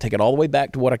garbage, and I take it all the way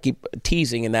back to what I keep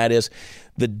teasing, and that is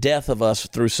the death of us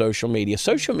through social media.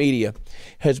 Social media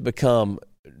has become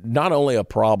not only a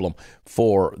problem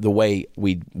for the way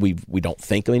we don't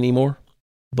think anymore,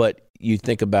 but you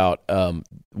think about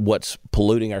what's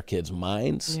polluting our kids'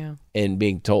 minds and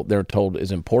they're told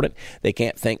is important. They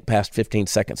can't think past 15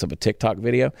 seconds of a TikTok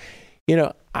video.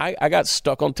 I got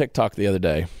stuck on TikTok the other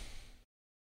day.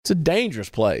 It's a dangerous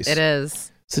place. It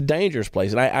is. It's a dangerous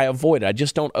place, and I avoid it. I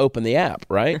just don't open the app,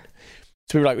 right?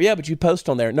 So people are like, yeah, but you post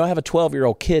on there. No, I have a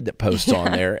 12-year-old kid that posts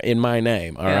on there in my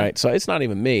name, all right? So it's not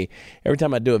even me. Every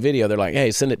time I do a video, they're like,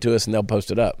 hey, send it to us, and they'll post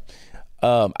it up.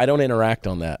 I don't interact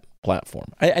on that platform.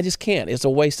 I just can't. It's a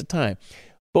waste of time.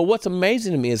 But what's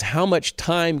amazing to me is how much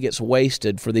time gets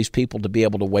wasted for these people to be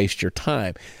able to waste your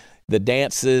time. The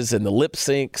dances and the lip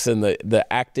syncs and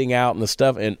the acting out and the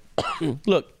stuff. And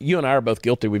look, you and I are both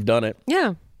guilty. We've done it.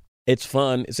 Yeah. It's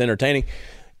fun. It's entertaining.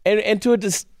 And to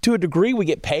a degree, we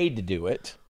get paid to do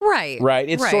it. Right. Right.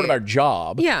 It's sort of our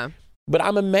job. Yeah. But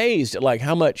I'm amazed at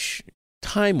how much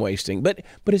time wasting. But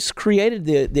it's created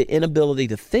the inability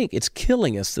to think. It's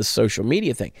killing us, this social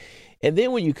media thing. And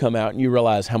then when you come out and you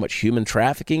realize how much human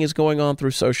trafficking is going on through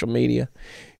social media,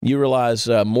 you realize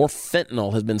more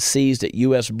fentanyl has been seized at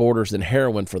U.S. borders than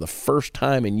heroin for the first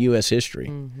time in U.S. history.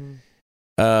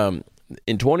 In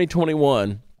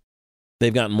 2021,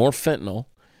 they've gotten more fentanyl.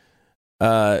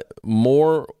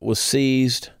 More was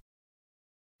seized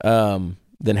than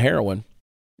heroin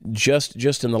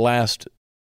just in the last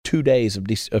 2 days of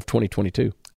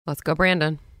 2022. Let's go,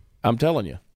 Brandon. I'm telling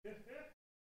you.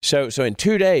 So in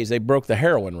 2 days, they broke the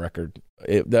heroin record.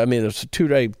 It's a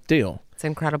 2-day deal. It's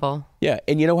incredible. Yeah,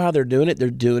 and you know how they're doing it?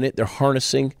 They're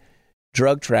harnessing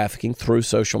drug trafficking through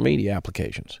social media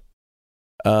applications.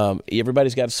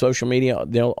 Everybody's got social media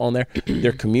on there.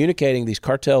 They're communicating. These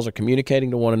cartels are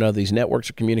communicating to one another. These networks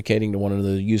are communicating to one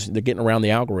another. They're getting around the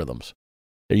algorithms.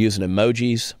 They're using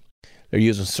emojis. They're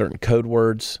using certain code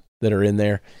words that are in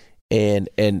there. And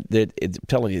I'm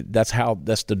telling you, that's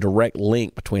the direct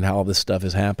link between how all this stuff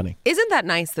is happening. Isn't that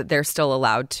nice that they're still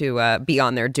allowed to be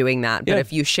on there doing that? But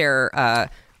if you share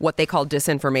what they call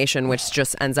disinformation, which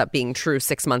just ends up being true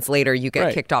 6 months later, you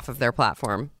get kicked off of their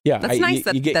platform. Yeah, that's nice.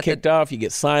 You get kicked off, you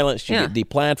get silenced, you get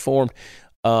deplatformed.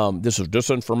 This is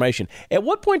disinformation. At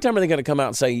what point in time are they going to come out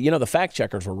and say, the fact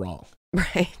checkers were wrong?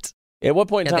 Right. At what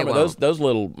point in time are those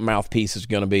little mouthpieces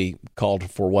going to be called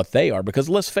for what they are? Because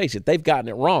let's face it, they've gotten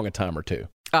it wrong a time or two.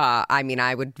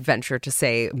 I would venture to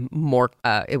say more.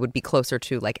 It would be closer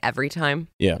to every time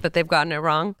that they've gotten it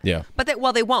wrong. Yeah. But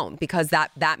they won't, because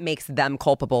that makes them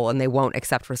culpable, and they won't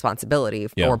accept responsibility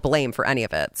or blame for any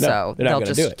of it. No, so they'll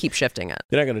just keep shifting it.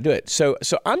 They're not going to do it. So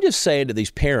I'm just saying to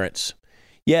these parents,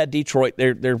 Detroit,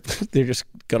 they're just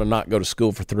going to not go to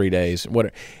school for 3 days.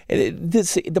 Whatever.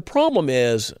 The problem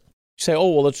is, you say,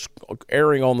 it's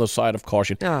erring on the side of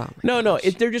caution. Oh, no,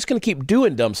 they're just going to keep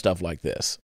doing dumb stuff like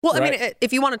this. Well, right? I mean,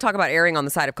 if you want to talk about erring on the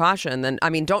side of caution, then,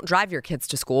 don't drive your kids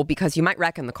to school, because you might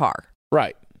wreck in the car.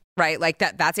 Right. Right?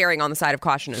 That's erring on the side of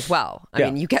caution as well. I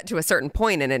mean, you get to a certain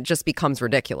point and it just becomes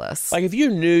ridiculous. Like if you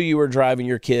knew you were driving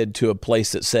your kid to a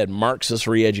place that said Marxist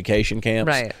re-education camps,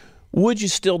 right, would you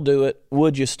still do it?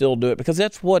 Because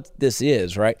that's what this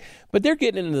is, right? But they're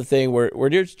getting into the thing where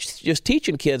they're just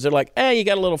teaching kids. They're like, hey, you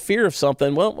got a little fear of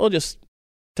something. Well, we'll just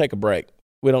take a break.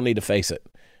 We don't need to face it,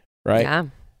 right? Yeah,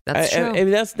 that's true. I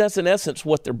mean, that's in essence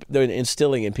what they're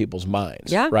instilling in people's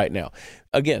minds right now.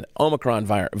 Again, Omicron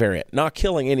variant, not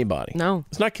killing anybody. No.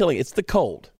 It's not killing. It's the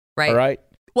cold, right? All right?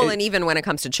 Well, and even when it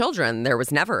comes to children, there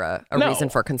was never a reason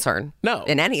for concern. No.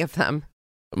 In any of them.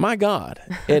 My God.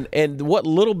 And what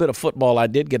little bit of football I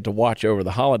did get to watch over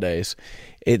the holidays,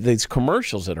 these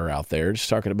commercials that are out there just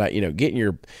talking about, getting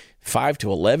your 5 to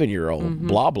 11-year-old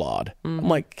blah blah'd. I'm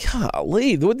like,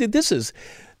 golly,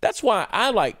 that's why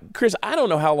I like, Chris, I don't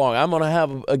know how long I'm going to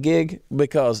have a gig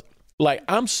because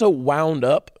I'm so wound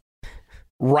up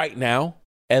right now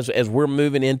as we're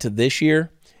moving into this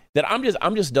year that I'm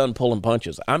just done pulling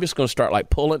punches. I'm just going to start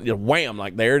pulling, wham,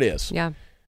 there it is. Yeah.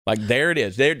 There it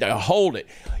is. There, hold it.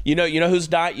 You know who's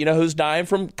dying. You know who's dying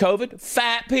from COVID?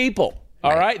 Fat people.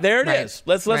 All right, there it is.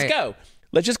 Let's go.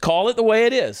 Let's just call it the way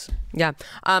it is. Yeah.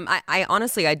 I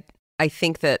honestly, I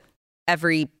think that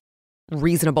every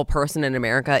reasonable person in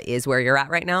America is where you're at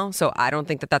right now. So I don't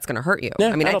think that that's going to hurt you. Yeah,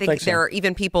 I think so. There are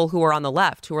even people who are on the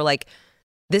left who are like,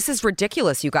 "This is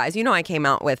ridiculous, you guys." I came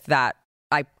out with that.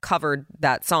 I covered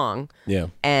that song. Yeah.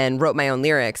 And wrote my own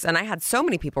lyrics, and I had so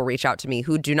many people reach out to me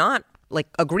who do not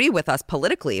agree with us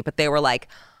politically, but they were like,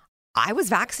 I was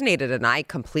vaccinated and I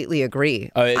completely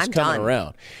agree. It's I'm coming done.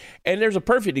 around. And there's a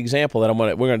perfect example that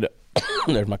we're going to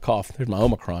do. There's my cough. There's my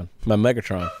Omicron, my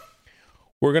Megatron.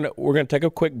 We're going to take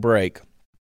a quick break,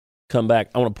 come back.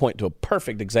 I want to point to a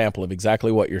perfect example of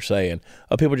exactly what you're saying.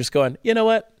 Of people just going, you know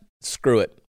what? Screw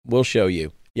it. We'll show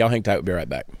you. Y'all hang tight. We'll be right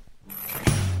back.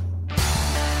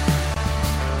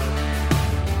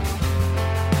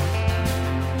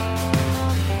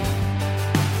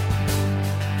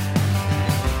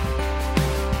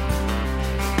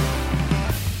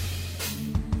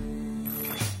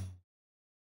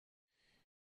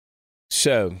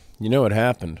 So, you know what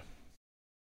happened?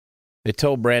 They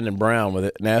told Brandon Brown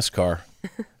with NASCAR,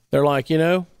 they're like,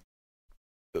 we're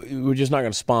just not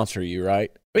going to sponsor you,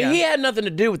 right? He had nothing to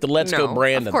do with the Let's Go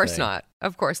Brandon thing. Of course not.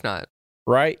 Of course not.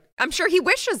 Right? I'm sure he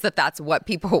wishes that that's what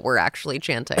people were actually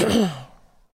chanting.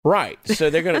 Right. So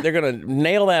they're gonna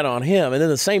nail that on him, and then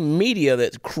the same media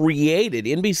that created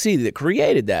NBC that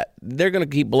created that, they're gonna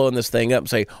keep blowing this thing up and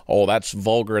say, "Oh, that's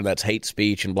vulgar and that's hate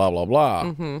speech and blah blah blah."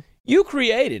 Mm-hmm. You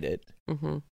created it.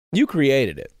 Mm-hmm. You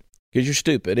created it because you're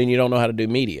stupid and you don't know how to do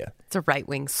media. It's a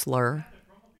right-wing slur.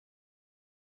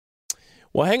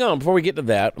 Well, hang on before we get to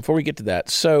that.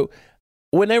 So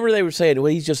whenever they were saying,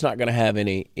 "Well, he's just not going to have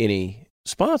any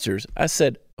sponsors," I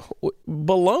said,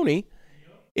 "Baloney."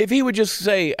 If he would just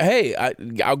say, "Hey,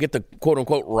 I'll get the quote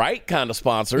unquote right kind of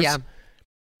sponsors,"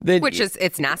 then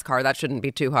it's NASCAR. That shouldn't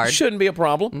be too hard. Shouldn't be a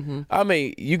problem. Mm-hmm. I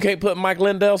mean, you can't put Mike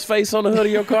Lindell's face on the hood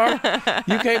of your car.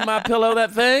 You can't MyPillow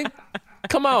that thing.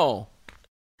 Come on.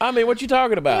 I mean, what you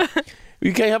talking about?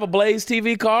 You can't have a Blaze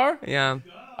TV car. Yeah,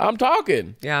 I'm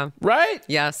talking. Yeah, right.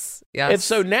 Yes. And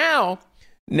so now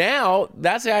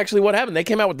that's actually what happened. They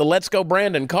came out with the Let's Go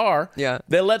Brandon car. Yeah.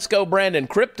 The Let's Go Brandon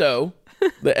crypto.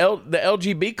 the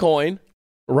LGB coin,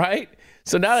 right?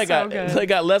 So now they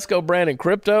got Let's Go Brandon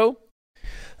crypto.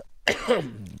 I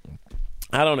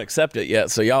don't accept it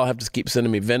yet, so y'all have to keep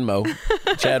sending me Venmo.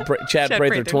 Chad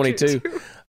Prather 22.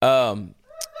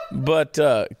 But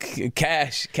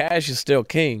cash is still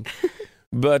king.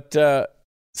 But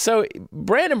so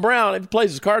Brandon Brown, if he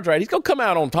plays his cards right, he's gonna come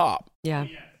out on top. Yeah.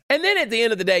 And then at the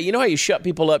end of the day, you know how you shut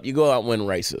people up? You go out and win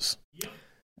races.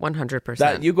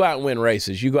 100%. You go out and win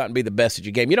races. You go out and be the best at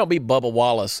your game. You don't be Bubba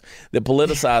Wallace that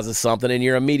politicizes something and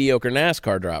you're a mediocre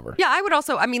NASCAR driver. Yeah, I would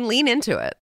also, lean into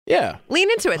it. Yeah. Lean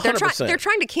into it. They're 100%.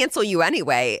 trying to cancel you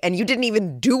anyway, and you didn't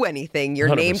even do anything. Your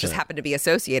 100%. name just happened to be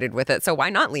associated with it, so why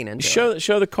not lean into it?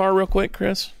 Show the car real quick,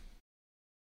 Chris.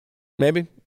 Maybe?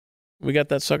 We got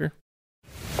that sucker?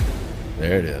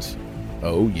 There it is.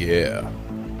 Oh, yeah.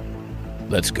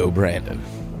 Let's go, Brandon.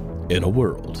 In a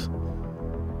world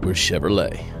where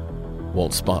Chevrolet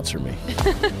won't sponsor me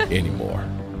anymore.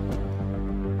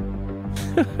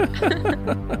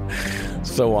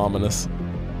 So ominous.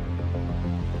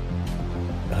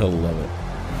 I love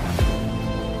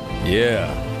it.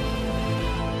 Yeah.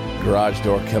 Garage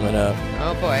door coming up.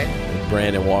 Oh, boy.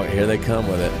 Brandon walking. Here they come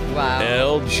with it. Wow.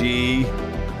 LG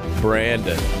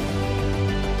Brandon.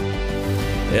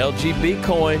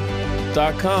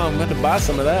 LGBcoin.com. I'm going to buy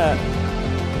some of that.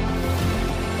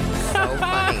 So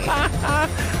funny.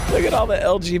 Look at all the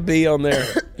LGB on there.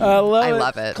 I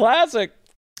love it. Classic.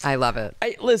 I love it.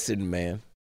 Hey, listen, man.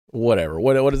 Whatever.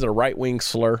 What is it, a right-wing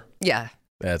slur? Yeah.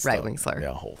 That's right-wing slur.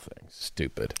 Yeah, whole thing.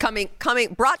 Stupid. Coming,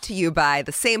 brought to you by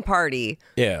the same party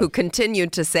who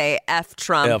continued to say F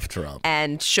Trump.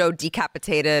 And show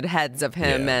decapitated heads of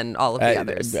him and all of the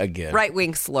others. Again.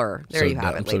 Right-wing slur. There you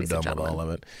have it, ladies and gentlemen.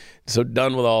 I'm so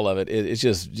done with all of it. It's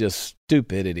just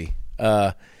stupidity.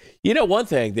 One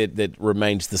thing that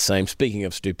remains the same, speaking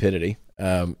of stupidity,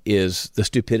 is the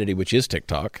stupidity which is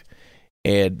TikTok.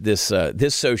 And this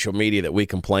social media that we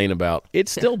complain about, it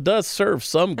still does serve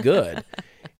some good.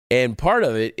 And part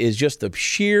of it is just the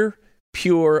sheer,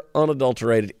 pure,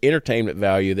 unadulterated entertainment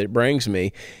value that it brings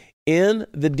me in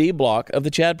the D block of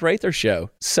the Chad Prather Show.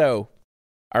 So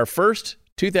our first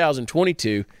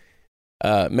 2022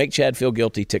 Make Chad Feel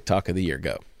Guilty TikTok of the year.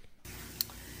 Go.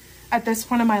 At this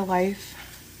point in my life,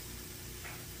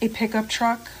 a pickup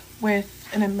truck with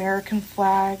an American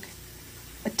flag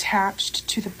attached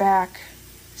to the back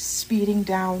speeding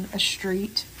down a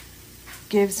street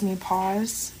gives me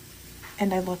pause,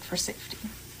 and I look for safety.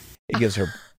 It gives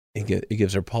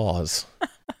her pause.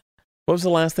 What was the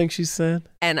last thing she said?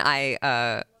 And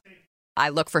I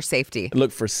look for safety.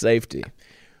 Look for safety.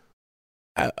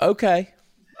 Okay.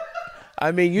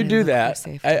 I mean, you do that.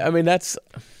 I mean, that's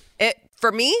it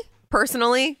for me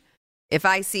personally. If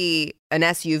I see an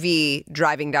SUV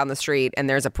driving down the street and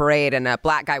there's a parade and a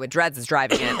black guy with dreads is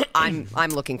driving it,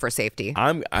 I'm looking for safety.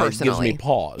 It gives me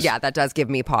pause. Yeah, that does give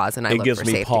me pause, and I look for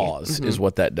safety. It gives me pause is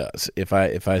what that does. If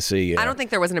I see, I don't think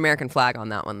there was an American flag on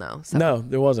that one though. So. No,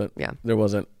 there wasn't. Yeah, there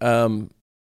wasn't.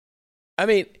 I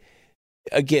mean,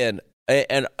 again,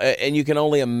 and you can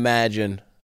only imagine.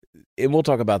 And we'll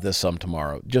talk about this some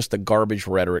tomorrow, just the garbage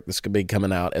rhetoric that's going to be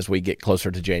coming out as we get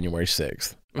closer to January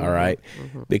 6th, all right?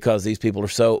 Mm-hmm. Because these people are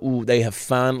they have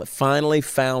finally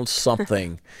found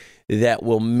something that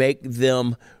will make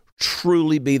them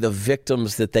truly be the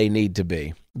victims that they need to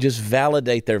be. Just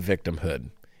validate their victimhood.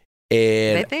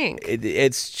 And they think.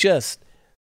 It's just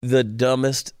the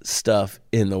dumbest stuff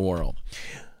in the world.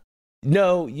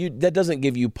 No, that doesn't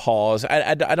give you pause.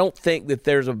 I don't think that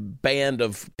there's a band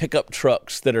of pickup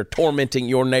trucks that are tormenting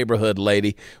your neighborhood,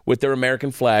 lady, with their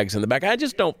American flags in the back. I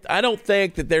don't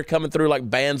think that they're coming through like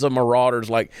bands of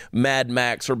marauders like Mad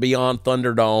Max or Beyond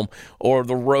Thunderdome or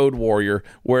the Road Warrior,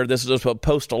 where this is just a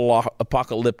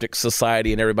post-apocalyptic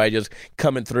society and everybody just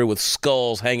coming through with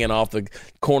skulls hanging off the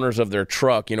corners of their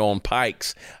truck, on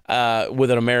pikes with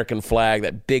an American flag,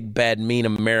 that big, bad, mean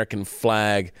American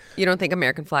flag. You don't think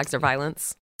American flags are violence?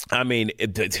 I mean,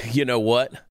 you know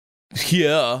what?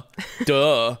 Yeah,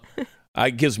 duh.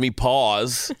 It gives me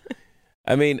pause.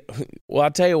 I mean, well,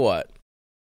 I'll tell you what.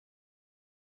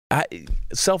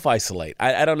 Self-isolate.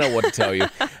 I don't know what to tell you.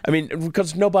 I mean,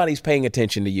 because nobody's paying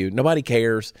attention to you. Nobody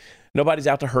cares. Nobody's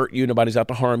out to hurt you. Nobody's out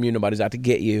to harm you. Nobody's out to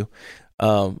get you.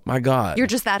 My God. You're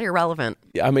just that irrelevant.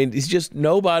 I mean, it's just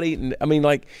nobody. I mean,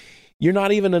 like, you're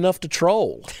not even enough to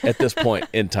troll at this point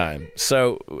in time.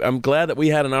 So I'm glad that we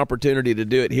had an opportunity to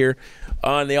do it here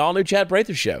on the all-new Chad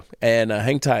Prather Show. And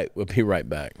hang tight. We'll be right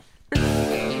back.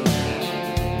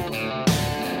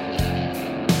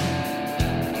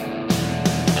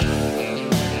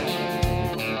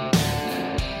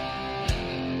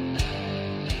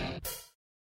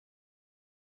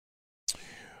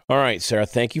 All right, Sarah,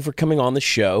 thank you for coming on the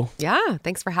show. Yeah,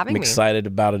 thanks for having me. I'm excited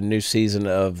about a new season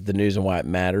of The News and Why It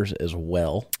Matters as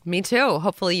well. Me too.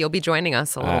 Hopefully you'll be joining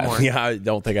us a little more. Yeah, I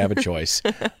don't think I have a choice.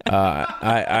 I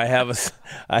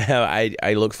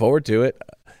look forward to it.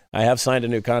 I have signed a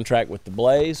new contract with The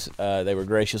Blaze. They were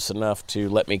gracious enough to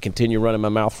let me continue running my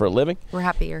mouth for a living. We're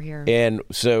happy you're here. And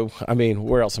so, I mean,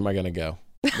 where else am I going to go?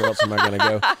 Where else am I going to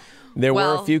go? There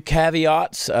were a few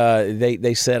caveats.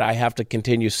 They said I have to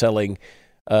continue selling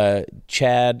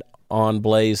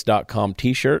chadonblaze.com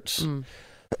t-shirts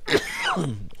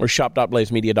or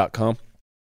shop.blazemedia.com.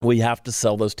 We have to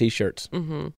sell those t-shirts.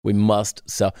 Mm-hmm. We must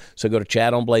sell. So go to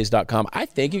chadonblaze.com. I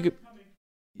think you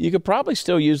could probably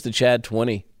still use the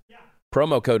Chad20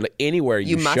 promo code anywhere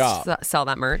you shop. You must sell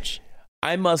that merch.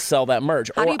 I must sell that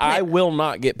merch or I will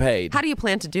not get paid. How do you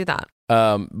plan to do that?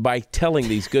 By telling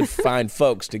these good, fine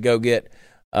folks to go get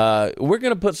we're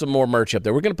going to put some more merch up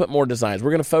there. We're going to put more designs.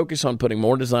 We're going to focus on putting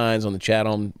more designs on the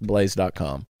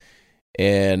chadonblaze.com.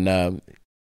 And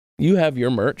you have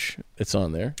your merch. It's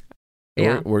on there.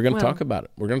 Yeah. We're going to talk about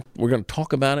it. We're going to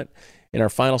talk about it in our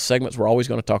final segments. We're always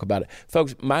going to talk about it.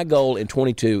 Folks, my goal in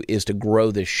 22 is to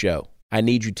grow this show. I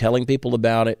need you telling people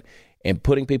about it and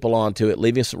putting people onto it,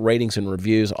 leaving us ratings and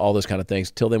reviews, all those kind of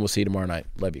things. Till then, we'll see you tomorrow night.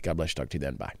 Love you. God bless you. Talk to you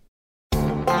then. Bye.